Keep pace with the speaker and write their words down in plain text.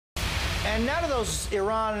And now to those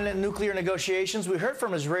Iran nuclear negotiations. We heard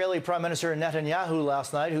from Israeli Prime Minister Netanyahu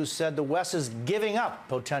last night, who said the West is giving up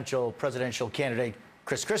potential presidential candidate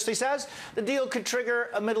Chris Christie says the deal could trigger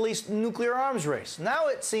a Middle East nuclear arms race. Now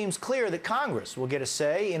it seems clear that Congress will get a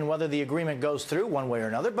say in whether the agreement goes through one way or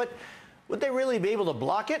another, but would they really be able to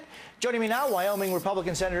block it? Joining me now, Wyoming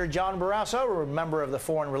Republican Senator John Barrasso, a member of the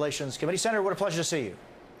Foreign Relations Committee. Senator, what a pleasure to see you.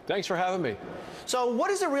 Thanks for having me. So what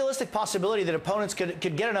is the realistic possibility that opponents could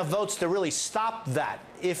get enough votes to really stop that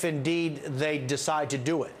if indeed they decide to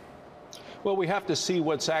do it? Well, we have to see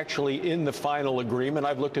what's actually in the final agreement.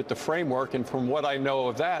 I've looked at the framework, and from what I know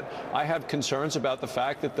of that, I have concerns about the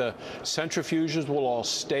fact that the centrifuges will all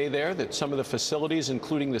stay there, that some of the facilities,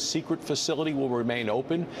 including the secret facility, will remain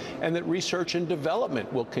open, and that research and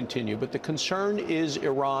development will continue. But the concern is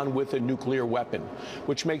Iran with a nuclear weapon,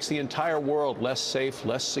 which makes the entire world less safe,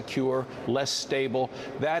 less secure, less stable.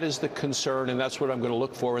 That is the concern, and that's what I'm going to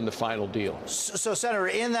look for in the final deal. So, Senator,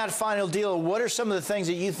 in that final deal, what are some of the things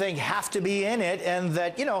that you think have to be in it, and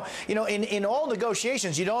that in all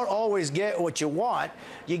negotiations you don't always get what you want.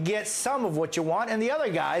 You get some of what you want, and the other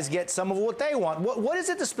guys get some of what they want. What is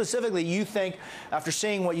it that specifically you think, after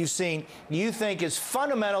seeing what you've seen, you think is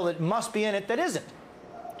fundamental that must be in it that isn't?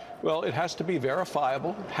 Well, it has to be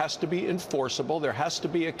verifiable, it has to be enforceable, there has to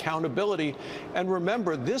be accountability. And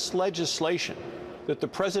remember, this legislation that the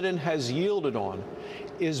president has yielded on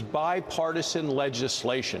is bipartisan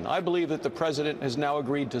legislation. I believe that the president has now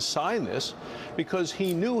agreed to sign this because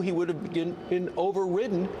he knew he would have been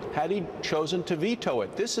overridden had he chosen to veto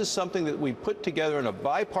it. This is something that we put together in a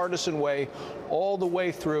bipartisan way all the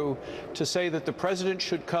way through to say that the president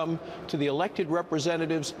should come to the elected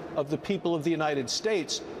representatives of the people of the United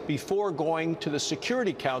States before going to the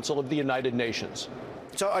Security Council of the United Nations.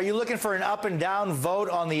 So are you looking for an up and down vote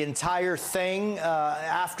on the entire thing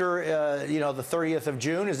after, the 30th of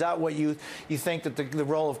June? Is that what you think that the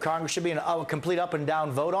role of Congress should be, a complete up and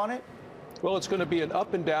down vote on it? Well, it's going to be an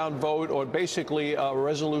up and down vote, or basically a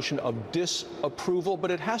resolution of disapproval, but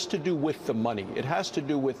it has to do with the money. It has to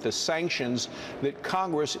do with the sanctions that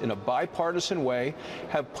Congress, in a bipartisan way,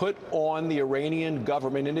 have put on the Iranian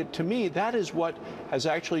government. And to me, that is what has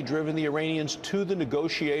actually driven the Iranians to the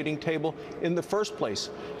negotiating table in the first place.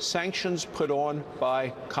 Sanctions put on by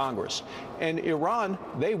Congress. And Iran,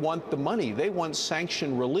 they want the money. They want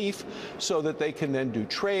sanction relief so that they can then do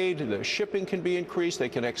trade, the shipping can be increased, they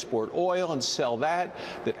can export oil and sell that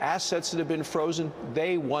assets that have been frozen,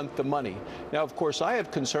 they want the money. Now, of course, I have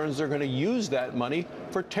concerns they're going to use that money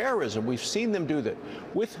for terrorism. We've seen them do that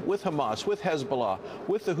with Hamas, with Hezbollah,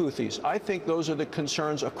 with the Houthis. I think those are the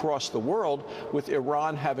concerns across the world, with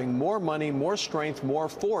Iran having more money, more strength, more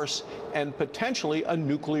force, and potentially a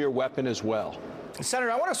nuclear weapon as well.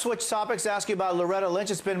 Senator, I want to switch topics, ask you about Loretta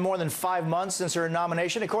Lynch. It's been more than 5 months since her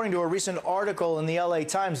nomination. According to a recent article in the LA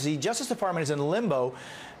Times, the Justice Department is in limbo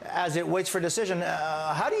as it waits for a decision.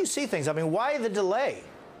 How do you see things? I mean, why the delay?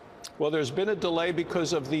 Well, there's been a delay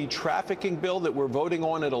because of the trafficking bill that we're voting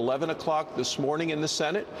on at 11 o'clock this morning in the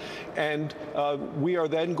Senate. And we are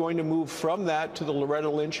then going to move from that to the Loretta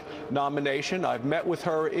Lynch nomination. I've met with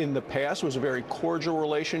her in the past. It was a very cordial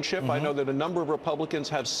relationship. I know that a number of Republicans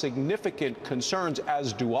have significant concerns,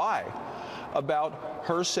 as do I, about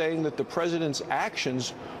her saying that the president's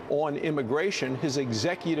actions on immigration, his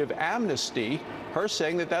executive amnesty, her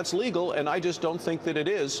saying that that's legal, and I just don't think that it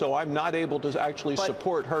is. So I'm not able to actually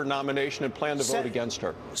support her nomination and plan to vote against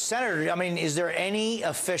her. Senator, I mean, is there any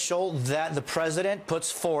official that the president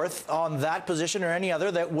puts forth on that position or any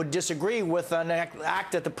other that would disagree with an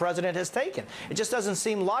act that the president has taken? It just doesn't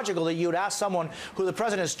seem logical that you would ask someone who the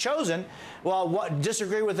president has chosen, well,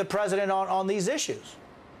 disagree with the president on these issues.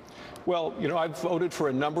 Well, I've voted for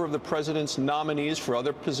a number of the president's nominees for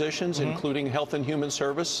other positions, including Health and Human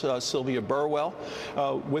Service, Sylvia Burwell,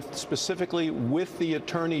 specifically with the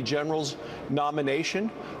Attorney General's nomination.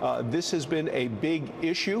 This has been a big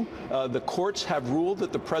issue. The courts have ruled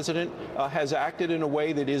that the president has acted in a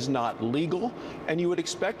way that is not legal, and you would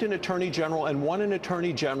expect an Attorney General and an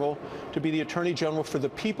Attorney General to be the Attorney General for the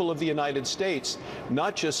people of the United States,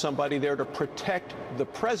 not just somebody there to protect the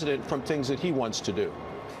president from things that he wants to do.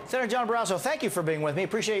 Senator John Barrasso, thank you for being with me.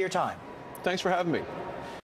 Appreciate your time. Thanks for having me.